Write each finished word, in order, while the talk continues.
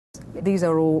These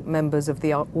are all members of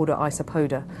the order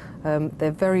Isopoda.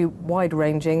 They're very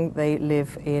wide-ranging. They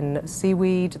live in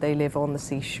seaweed, they live on the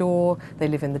seashore, they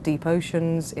live in the deep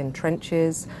oceans, in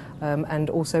trenches, and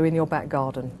also in your back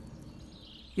garden.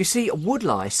 You see,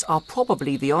 woodlice are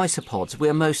probably the isopods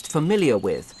we're most familiar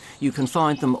with. You can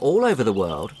find them all over the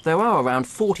world. There are around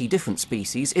 40 different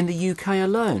species in the UK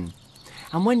alone.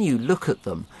 And when you look at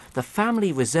them, the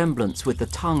family resemblance with the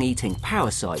tongue-eating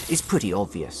parasite is pretty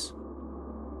obvious.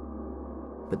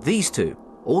 But these two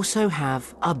also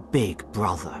have a big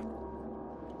brother.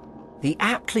 The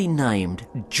aptly named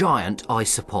giant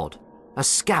isopod, a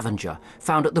scavenger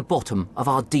found at the bottom of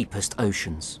our deepest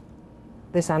oceans.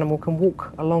 This animal can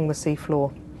walk along the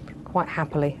seafloor quite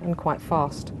happily and quite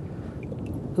fast.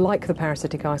 Like the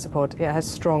parasitic isopod, it has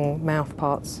strong mouth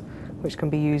parts which can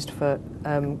be used for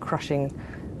crushing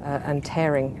and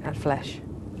tearing at flesh.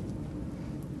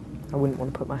 I wouldn't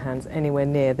want to put my hands anywhere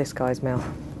near this guy's mouth.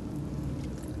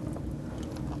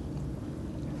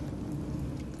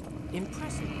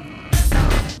 Impressive.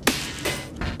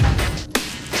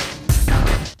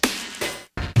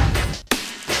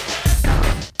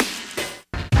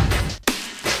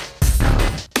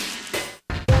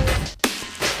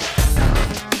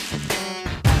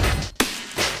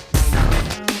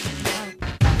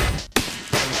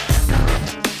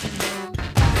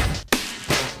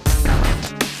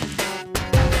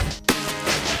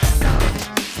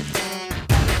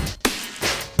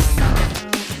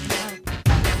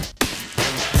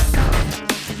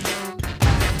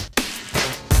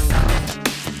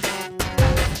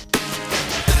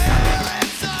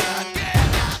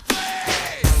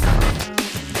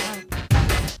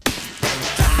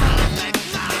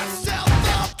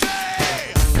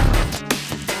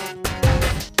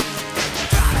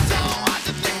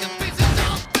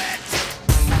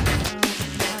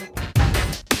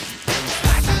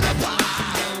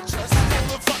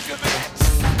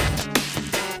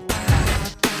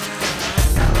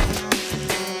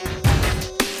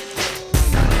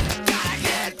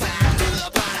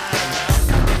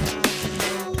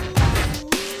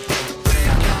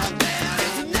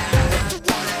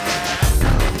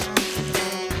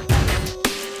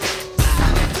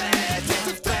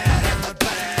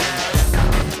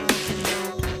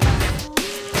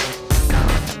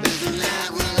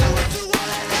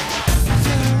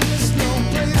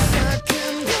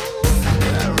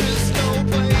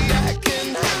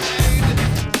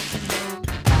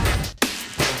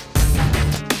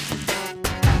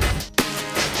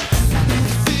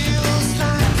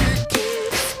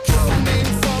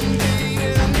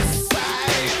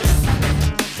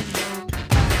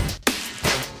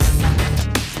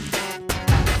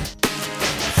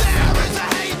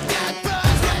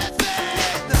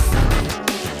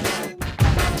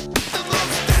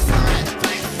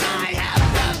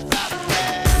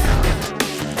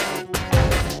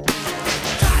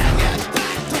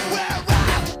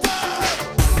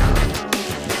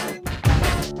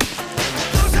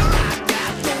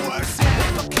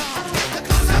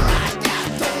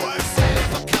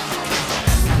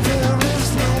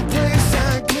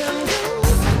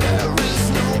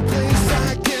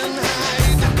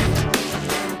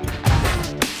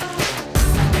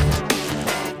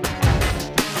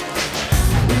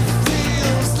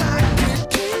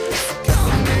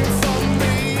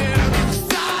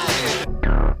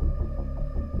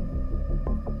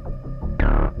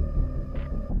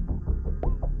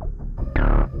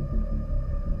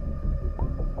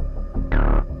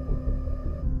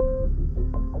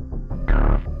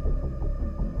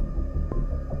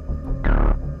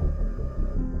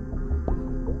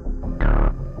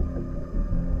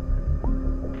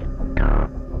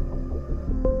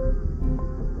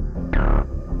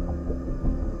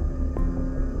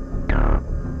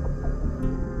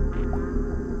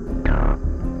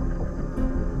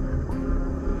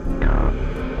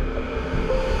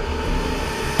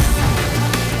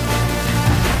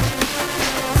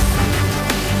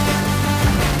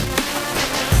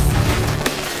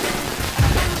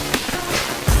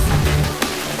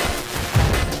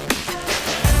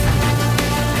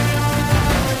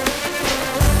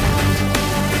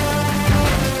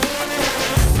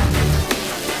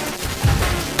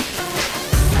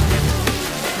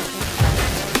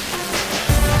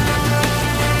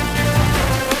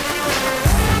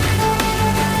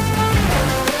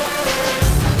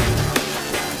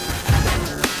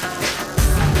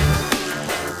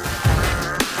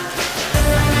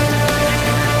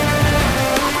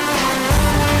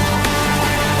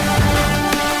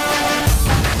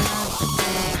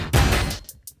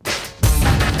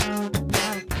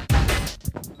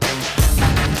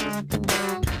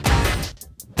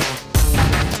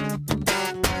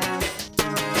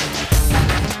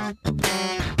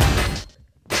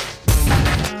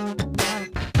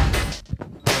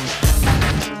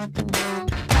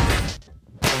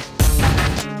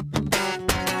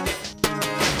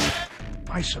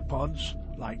 isopods,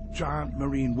 like giant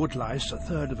marine woodlice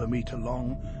 1/3 of a metre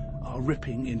long, are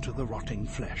ripping into the rotting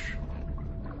flesh.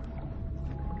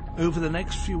 Over the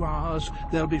next few hours,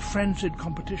 there'll be frenzied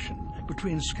competition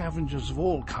between scavengers of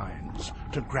all kinds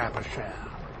to grab a share.